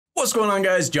What's going on,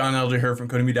 guys? John Elder here from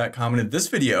Codemy.com, and in this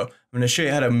video, I'm going to show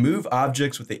you how to move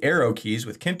objects with the arrow keys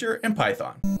with Tkinter and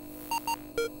Python.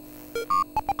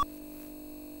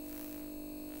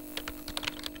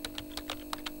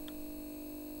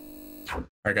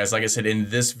 Alright guys, like I said,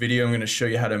 in this video, I'm going to show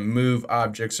you how to move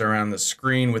objects around the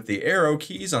screen with the arrow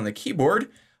keys on the keyboard.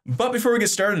 But before we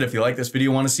get started, if you like this video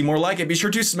and want to see more like it, be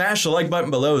sure to smash the like button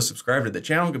below, subscribe to the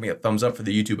channel, give me a thumbs up for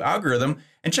the YouTube algorithm,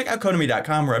 and check out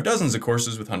Codemy.com, where I have dozens of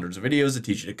courses with hundreds of videos that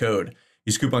teach you to code.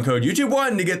 Use coupon code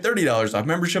YouTube1 to get $30 off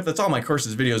membership. That's all my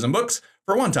courses, videos, and books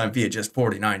for a one-time fee at just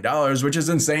 $49, which is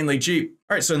insanely cheap.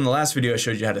 All right, so in the last video, I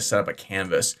showed you how to set up a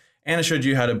canvas, and I showed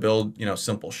you how to build,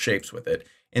 simple shapes with it.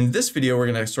 In this video,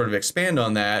 we're going to sort of expand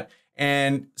on that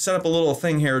and set up a little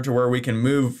thing here to where we can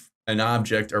move an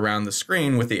object around the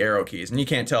screen with the arrow keys. And you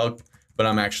can't tell, but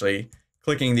I'm actually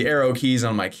clicking the arrow keys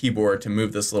on my keyboard to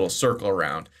move this little circle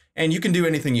around. And you can do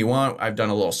anything you want. I've done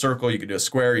a little circle. You could do a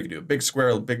square. You could do a big square,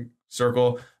 a big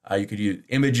circle. You could use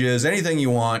images, anything you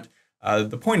want.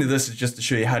 The point of this is just to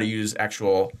show you how to use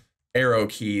actual arrow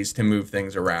keys to move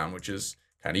things around, which is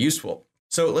kind of useful.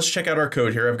 So let's check out our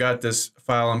code here. I've got this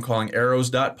file I'm calling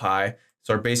arrows.py. It's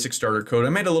our basic starter code. I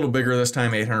made it a little bigger this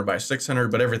time, 800 by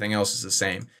 600, but everything else is the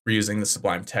same. We're using the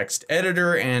Sublime Text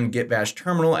Editor and Git Bash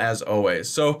Terminal as always.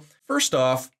 So first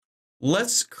off,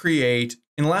 let's create,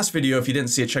 in the last video, if you didn't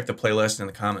see it, check the playlist in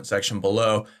the comment section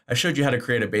below. I showed you how to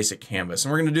create a basic canvas,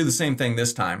 and we're gonna do the same thing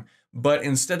this time, but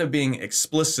instead of being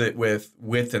explicit with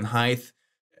width and height,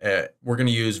 we're gonna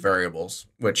use variables,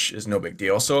 which is no big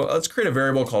deal. So let's create a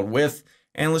variable called width,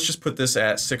 and let's just put this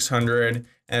at 600,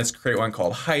 and let's create one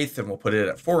called height, and we'll put it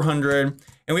at 400.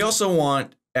 And we also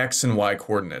want X and Y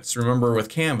coordinates. Remember, with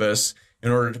Canvas, in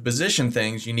order to position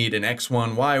things, you need an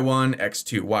X1, Y1,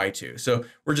 X2, Y2. So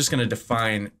we're just gonna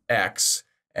define X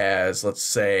as, let's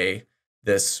say,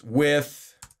 this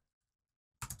width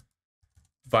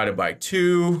divided by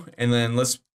 2, and then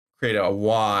let's create a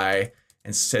Y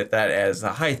and set that as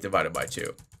the height divided by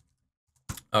 2.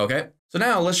 Okay. So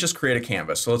now let's just create a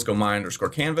canvas. So let's go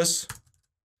my_canvas,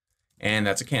 and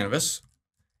that's a canvas.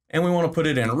 And we want to put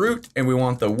it in root, and we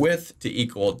want the width to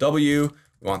equal W.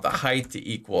 We want the height to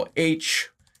equal H.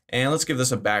 And let's give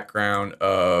this a background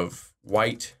of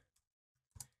white.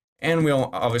 And we'll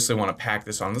obviously want to pack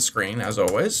this on the screen as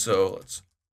always. So let's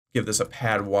give this a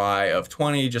pad Y of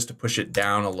 20 just to push it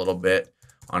down a little bit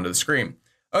onto the screen.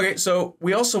 Okay, so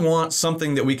we also want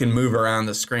something that we can move around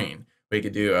the screen. We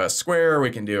could do a square, we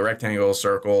can do a rectangle,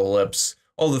 circle, ellipse,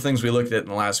 all the things we looked at in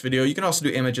the last video. You can also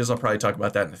do images. I'll probably talk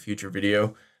about that in a future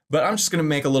video. But I'm just going to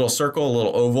make a little circle, a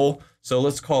little oval. So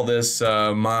let's call this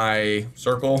my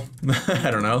circle.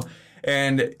 I don't know.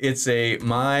 And it's a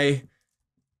my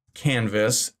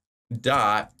canvas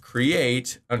dot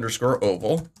create underscore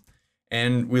oval.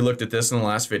 And we looked at this in the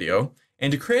last video.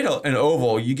 And to create an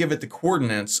oval, you give it the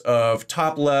coordinates of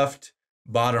top left,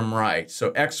 bottom right.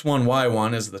 So X1,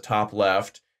 Y1 is the top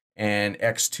left, and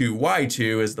X2,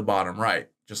 Y2 is the bottom right,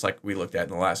 just like we looked at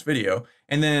in the last video.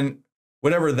 And then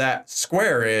whatever that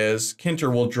square is,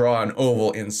 Tkinter will draw an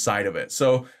oval inside of it.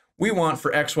 So we want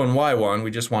for X1, Y1,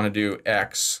 we just want to do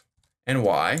X and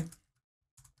Y,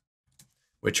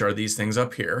 which are these things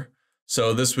up here.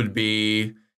 So this would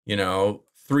be,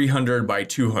 300 by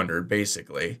 200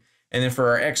 basically. And then for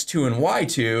our X2 and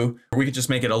Y2, we could just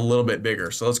make it a little bit bigger.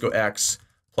 So let's go X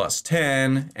plus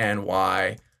 10 and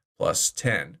Y plus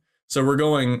 10. So we're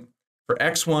going for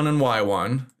X1 and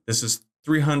Y1, this is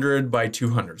 300 by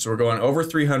 200. So we're going over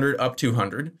 300 up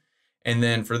 200. And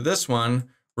then for this one,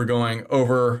 we're going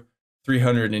over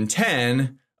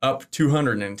 310 up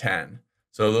 210.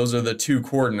 So those are the two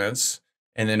coordinates.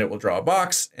 And then it will draw a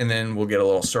box, and then we'll get a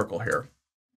little circle here.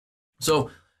 So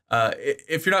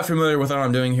if you're not familiar with what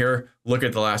I'm doing here, look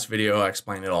at the last video. I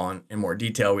explained it all in more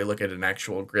detail. We look at an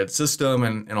actual grid system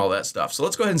and all that stuff. So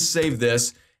let's go ahead and save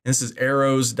this. And this is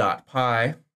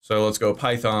arrows.py. So let's go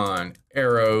Python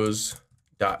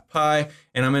arrows.py.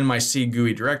 And I'm in my C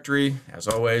GUI directory, as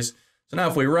always. So now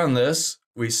if we run this,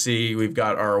 we see we've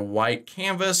got our white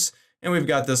canvas, and we've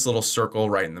got this little circle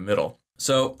right in the middle.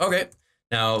 So, okay.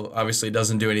 Now, obviously, it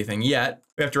doesn't do anything yet.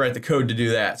 We have to write the code to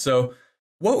do that. So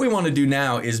what we want to do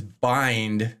now is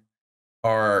bind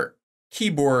our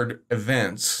keyboard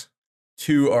events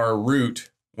to our root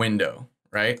window,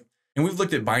 right? And we've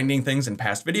looked at binding things in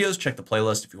past videos. Check the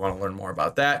playlist if you want to learn more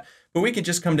about that. But we could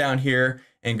just come down here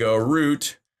and go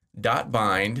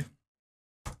root.bind,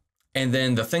 and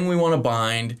then the thing we want to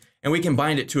bind, and we can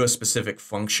bind it to a specific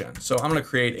function. So I'm going to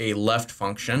create a left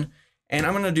function, and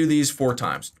I'm going to do these 4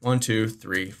 times. 1, 2,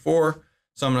 3, 4.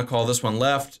 So I'm going to call this one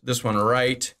left, this one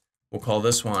right. We'll call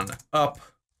this one up,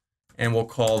 and we'll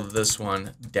call this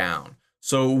one down.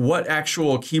 So what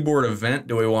actual keyboard event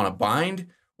do we want to bind?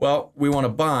 Well, we want to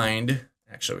bind,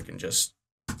 actually we can just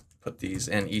put these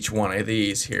in each one of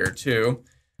these here too.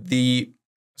 The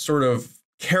sort of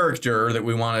character that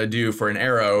we want to do for an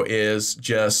arrow is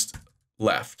just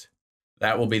left.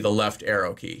 That will be the left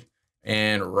arrow key.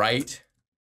 And right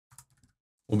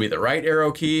will be the right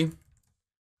arrow key.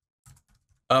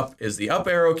 Up is the up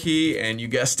arrow key, and you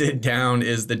guessed it, down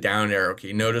is the down arrow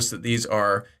key. Notice that these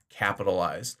are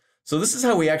capitalized. So this is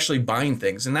how we actually bind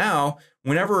things. And now,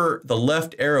 whenever the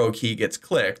left arrow key gets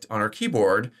clicked on our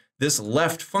keyboard, this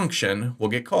left function will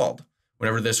get called.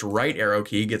 Whenever this right arrow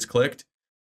key gets clicked,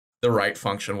 the right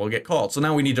function will get called. So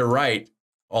now we need to write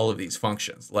all of these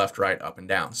functions, left, right, up, and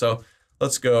down. So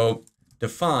let's go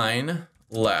define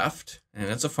left, and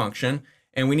it's a function,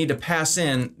 and we need to pass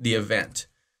in the event.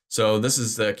 So this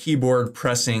is the keyboard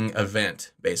pressing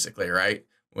event, basically, right?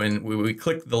 When we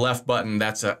click the left button,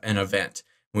 that's an event.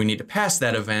 We need to pass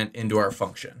that event into our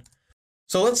function.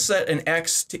 So let's set an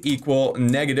x to equal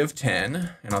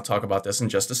 -10, and I'll talk about this in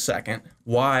just a second,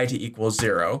 y to equal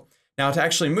 0. Now to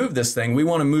actually move this thing, we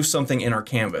want to move something in our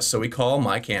canvas. So we call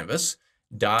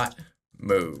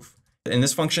myCanvas.move. And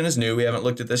this function is new, we haven't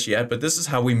looked at this yet, but this is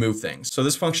how we move things. So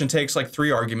this function takes like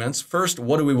 3 arguments. First,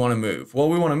 what do we want to move? Well,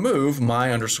 we want to move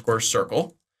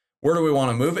my_circle. Where do we want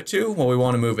to move it to? Well, we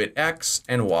want to move it x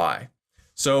and y.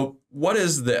 So what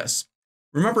is this?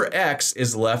 Remember, x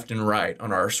is left and right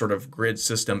on our sort of grid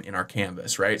system in our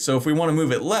canvas, right? So if we want to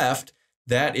move it left,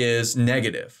 that is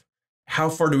negative. How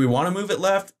far do we want to move it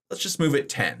left? Let's just move it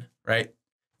 10, right?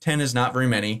 10 is not very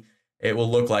many. It will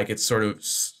look like it's sort of,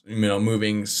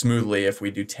 moving smoothly if we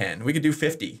do 10. We could do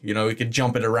 50, we could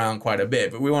jump it around quite a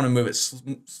bit, but we want to move it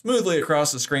smoothly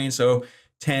across the screen, so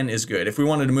 10 is good. If we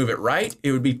wanted to move it right,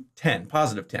 it would be 10,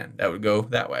 +10. That would go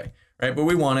that way, right? But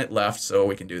we want it left, so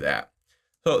we can do that.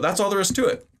 So that's all there is to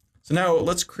it. So now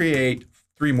let's create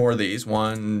 3 more of these.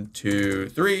 1, 2,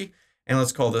 3, and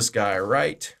let's call this guy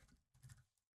right.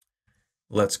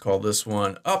 Let's call this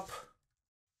one up.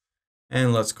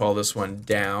 And let's call this one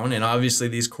down. And obviously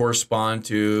these correspond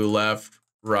to left,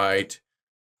 right,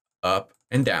 up,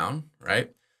 and down,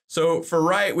 right? So for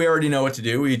right, we already know what to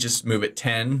do. We just move it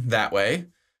 10 that way.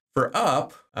 For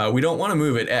up, we don't want to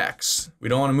move it x. We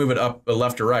don't want to move it up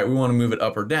left or right. We want to move it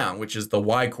up or down, which is the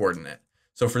y coordinate.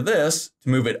 So for this, to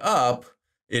move it up,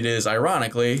 it is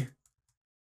ironically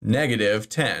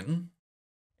 -10.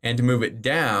 And to move it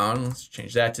down, let's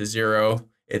change that to 0,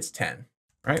 it's 10,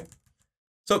 right?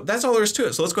 So that's all there is to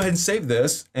it. So let's go ahead and save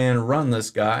this and run this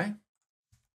guy.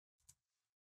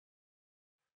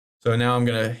 So now I'm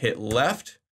going to hit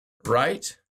left,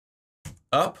 right,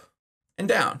 up, and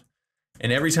down.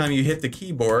 And every time you hit the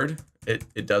keyboard,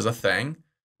 it does a thing.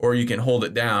 Or you can hold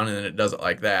it down and then it does it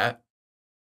like that.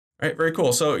 Right, very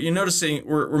cool. So you're noticing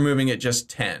we're moving it just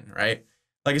 10, right?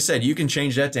 Like I said, you can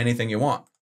change that to anything you want.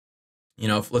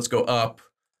 Let's go up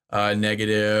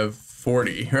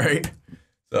 -40, right?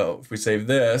 So if we save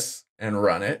this and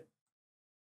run it,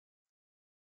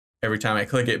 every time I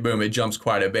click it, boom, it jumps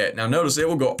quite a bit. Now notice it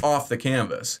will go off the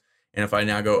canvas. And if I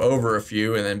now go over a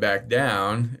few and then back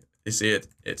down, you see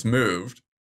it's moved.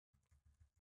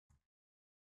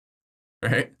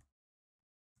 Right?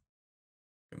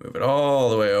 Move it all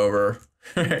the way over.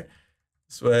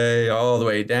 This way, all the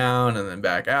way down, and then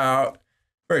back out.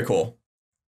 Very cool.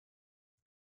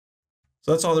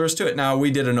 So that's all there is to it. Now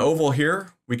we did an oval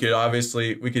here. We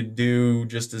could do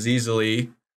just as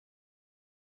easily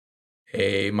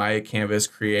a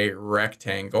myCanvas create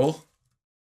rectangle.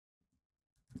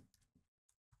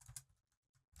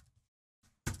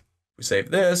 We save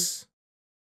this,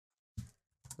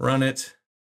 run it.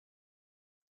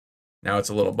 Now it's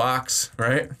a little box,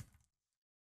 right?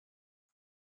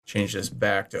 Change this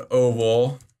back to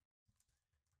oval.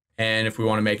 And if we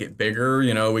want to make it bigger,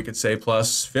 we could say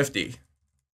 +50.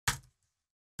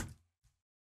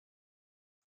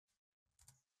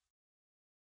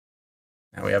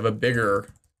 Now we have a bigger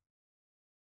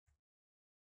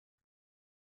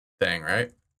thing,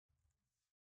 right?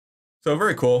 So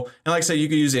very cool. And like I said, you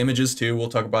could use images too. We'll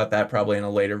talk about that probably in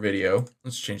a later video.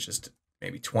 Let's change this to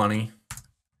maybe 20.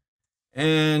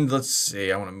 And let's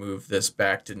see, I want to move this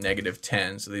back to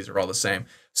 -10. So these are all the same.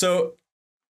 So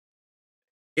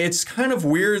it's kind of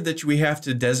weird that we have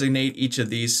to designate each of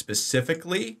these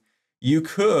specifically. You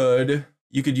could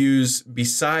use,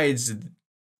 besides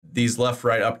these left,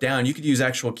 right, up, down, you could use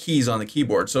actual keys on the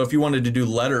keyboard. So if you wanted to do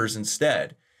letters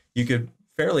instead, you could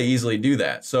fairly easily do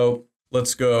that. So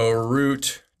let's go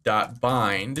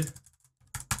root.bind.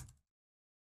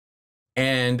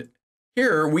 And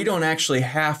here we don't actually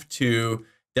have to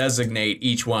designate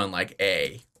each one like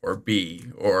A or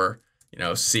B or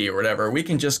C or whatever, we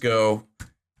can just go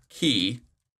key,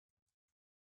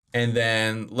 and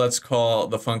then let's call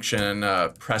the function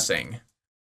pressing,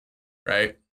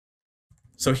 right?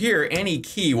 So here, any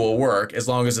key will work as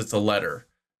long as it's a letter.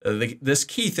 This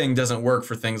key thing doesn't work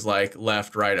for things like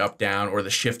left, right, up, down, or the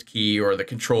shift key or the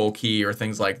control key or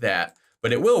things like that,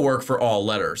 but it will work for all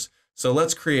letters. So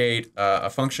let's create a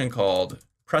function called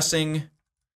pressing,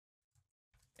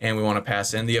 and we want to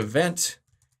pass in the event.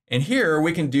 And here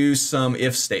we can do some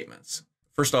if statements.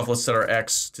 First off, let's set our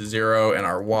X to 0 and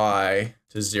our Y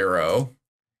to 0.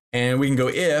 And we can go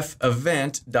if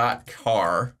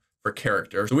event.char for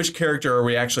character. So which character are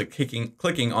we actually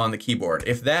clicking on the keyboard?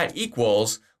 If that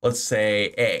equals, let's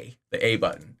say A, the A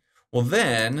button. Well,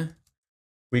 then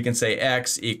we can say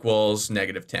X equals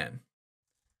 -10.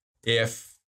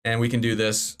 And we can do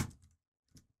this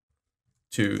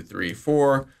 2, 3,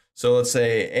 4. So let's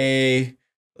say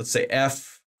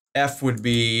F would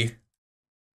be,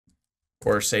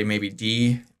 or say maybe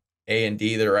D, A and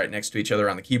D, they're right next to each other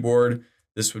on the keyboard.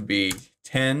 This would be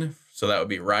 10, so that would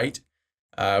be right.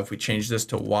 If we change this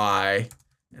to Y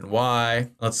and Y,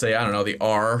 let's say, I don't know, the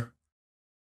R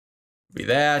would be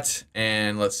that,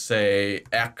 and let's say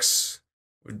X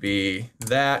would be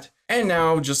that. And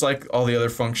now, just like all the other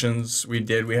functions we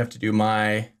did, we have to do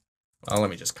well, let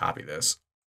me just copy this.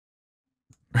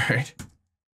 Right?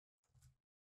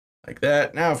 Like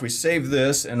that. Now, if we save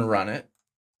this and run it,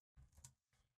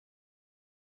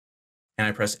 and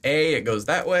I press A, it goes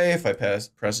that way. If I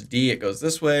press D, it goes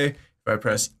this way. If I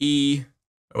press E,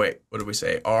 oh wait, what did we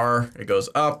say? R, it goes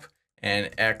up, and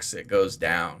X, it goes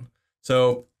down.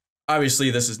 So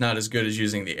obviously this is not as good as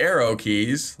using the arrow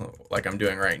keys like I'm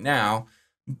doing right now,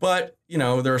 but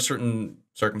there are certain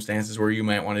circumstances where you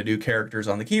might want to do characters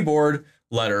on the keyboard,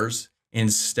 letters,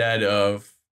 instead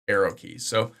of arrow keys.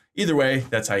 So either way,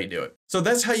 that's how you do it. So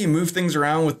that's how you move things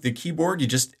around with the keyboard. You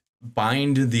just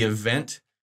bind the event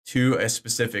to a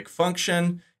specific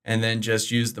function, and then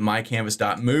just use the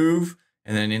mycanvas.move.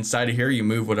 And then inside of here, you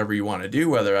move whatever you want to do,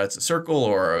 whether that's a circle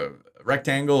or a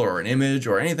rectangle or an image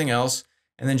or anything else,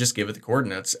 and then just give it the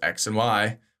coordinates X and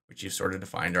Y, which you've sort of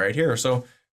defined right here. So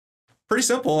pretty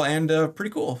simple and pretty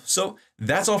cool. So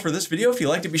that's all for this video. If you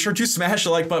liked it, be sure to smash the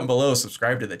like button below,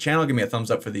 subscribe to the channel, give me a thumbs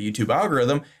up for the YouTube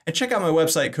algorithm, and check out my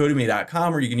website,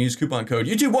 Codemy.com, where you can use coupon code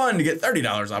YouTube1 to get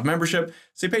 $30 off membership.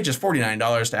 So you pay just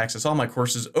 $49 to access all my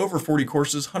courses, over 40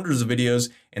 courses, hundreds of videos,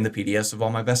 and the PDFs of all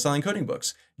my best-selling coding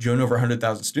books. Join over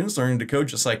 100,000 students learning to code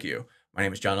just like you. My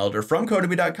name is John Elder from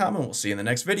Codemy.com, and we'll see you in the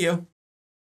next video.